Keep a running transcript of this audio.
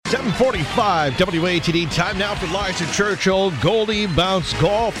7:45 WATD. Time now for Liza Churchill, Goldie Bounce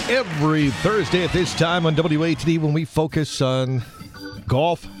Golf every Thursday at this time on WATD when we focus on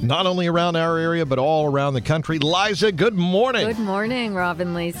golf, not only around our area, but all around the country. Liza, good morning. Good morning, Rob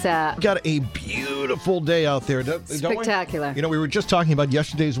and Lisa. Got a beautiful day out there. Spectacular. Don't we? You know, we were just talking about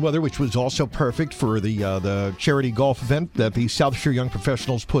yesterday's weather, which was also perfect for the charity golf event that the South Shore Young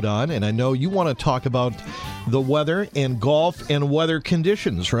Professionals put on. And I know you want to talk about the weather and golf and weather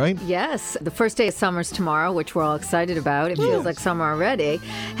conditions, right? Yes. The first day of summer's tomorrow, which we're all excited about. It feels like summer already.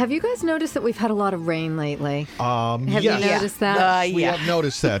 Have you guys noticed that we've had a lot of rain lately? Have you noticed that? We have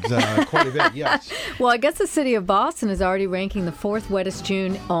noticed that quite a bit, yes. Well, I guess the city of Boston is already ranking the fourth wettest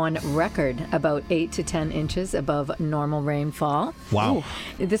June on record, about 8 to 10 inches above normal rainfall. Wow.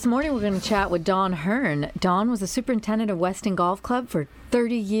 This morning we're going to chat with Don Hearn. Don was the superintendent of Weston Golf Club for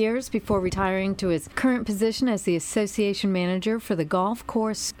 30 years before retiring to his current position as the association manager for the Golf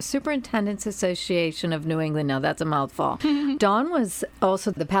Course Superintendents Association of New England. Now, that's a mouthful. Don was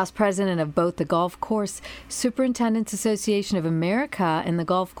also the past president of both the Golf Course Superintendents Association of America and the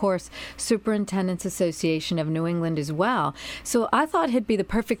Golf Course Superintendents Association of New England as well. So I thought he'd be the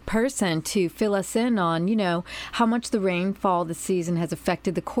perfect person to fill us in on, how much the rainfall this season has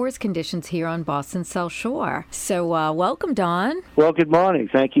affected the course conditions here on Boston's South Shore. So welcome, Don. Well, good morning.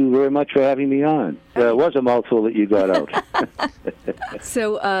 Thank you very much for having me on. It was a mouthful that you got out.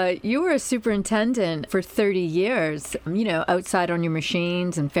 So you were a superintendent for 30 years, outside on your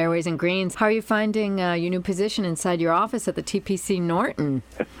machines and fairways and greens. How are you finding your new position inside your office at the TPC Norton?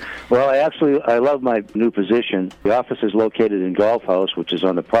 Well, I love my new position. The office is located in Golf House, which is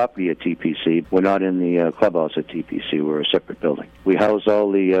on the property at TPC. We're not in the clubhouse at TPC. We're a separate building. We house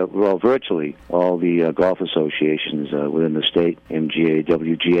virtually all the golf associations within the state, MGA,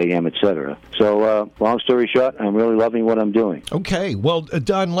 WGAM, etc. So, long story short, I'm really loving what I'm doing. Okay. Well,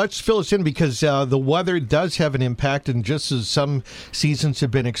 Don, let's fill us in because the weather does have an impact, and just as some seasons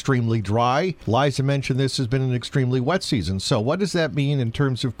have been extremely dry, Liza mentioned this has been an extremely wet season. So what does that mean in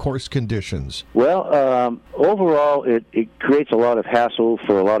terms of course conditions? Well, overall, it creates a lot of hassle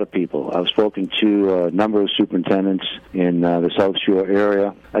for a lot of people. I've spoken to a number of superintendents in the South Shore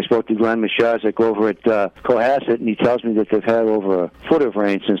area. I spoke to Glenn Mishazik over at Cohasset, and he tells me that they've had over a foot of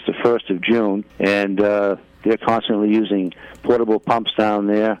rain since the 1st of June, and they're constantly using portable pumps down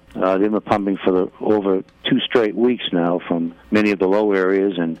there. They've been pumping for over 2 straight weeks now from many of the low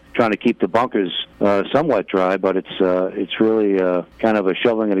areas and trying to keep the bunkers somewhat dry, but it's really kind of a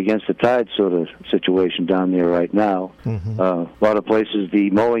shoveling it against the tide sort of situation down there right now. Mm-hmm. A lot of places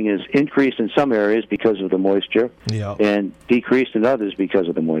the mowing is increased in some areas because of the moisture and decreased in others because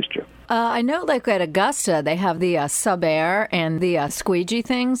of the moisture. I know like at Augusta they have the sub-air and the squeegee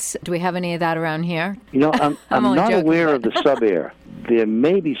things. Do we have any of that around here? I'm not aware of the sub-air. There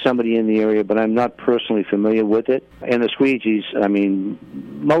may be somebody in the area, but I'm not personally familiar with it. And the squeegees,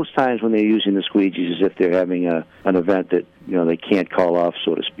 most times when they're using the squeegees is if they're having an event that, they can't call off,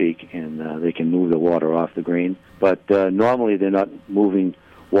 so to speak, and they can move the water off the green. But normally they're not moving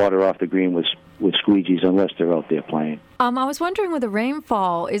water off the green with squeegees unless they're out there playing. I was wondering with the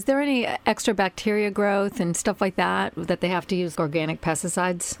rainfall, is there any extra bacteria growth and stuff like that they have to use organic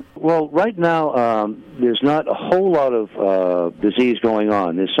pesticides? Well, right now there's not a whole lot of disease going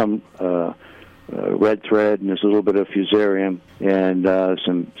on. There's some red thread and there's a little bit of fusarium and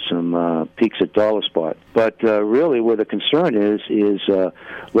some peaks at dollar spot. But really where the concern is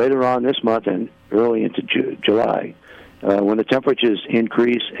later on this month and early into July. When the temperatures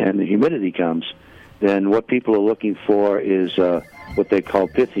increase and the humidity comes, then what people are looking for is what they call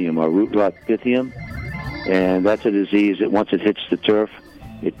pythium, or root rot pythium. And that's a disease that once it hits the turf,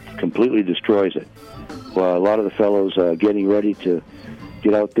 it completely destroys it. Well, a lot of the fellows are getting ready to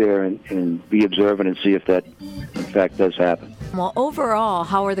get out there and be observant and see if that, in fact, does happen. Well, overall,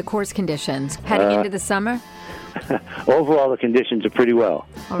 how are the course conditions heading into the summer? Overall, the conditions are pretty well.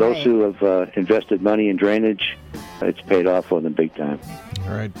 All Those right. who have invested money in drainage, it's paid off for them big time.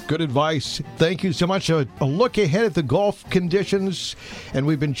 All right. Good advice. Thank you so much. A look ahead at the golf conditions. And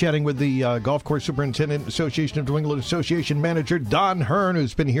we've been chatting with the Golf Course Superintendent Association of New England Association Manager, Don Hearn,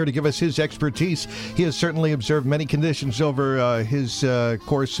 who's been here to give us his expertise. He has certainly observed many conditions over his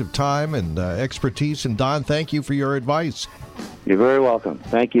course of time and expertise. And Don, thank you for your advice. You're very welcome.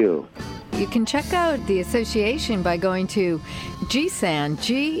 Thank you. You can check out the association by going to GCSANE,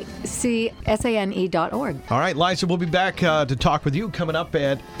 GCSANE.org. All right, Liza, we'll be back to talk with you coming up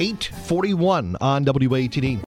at 8:41 on WATD.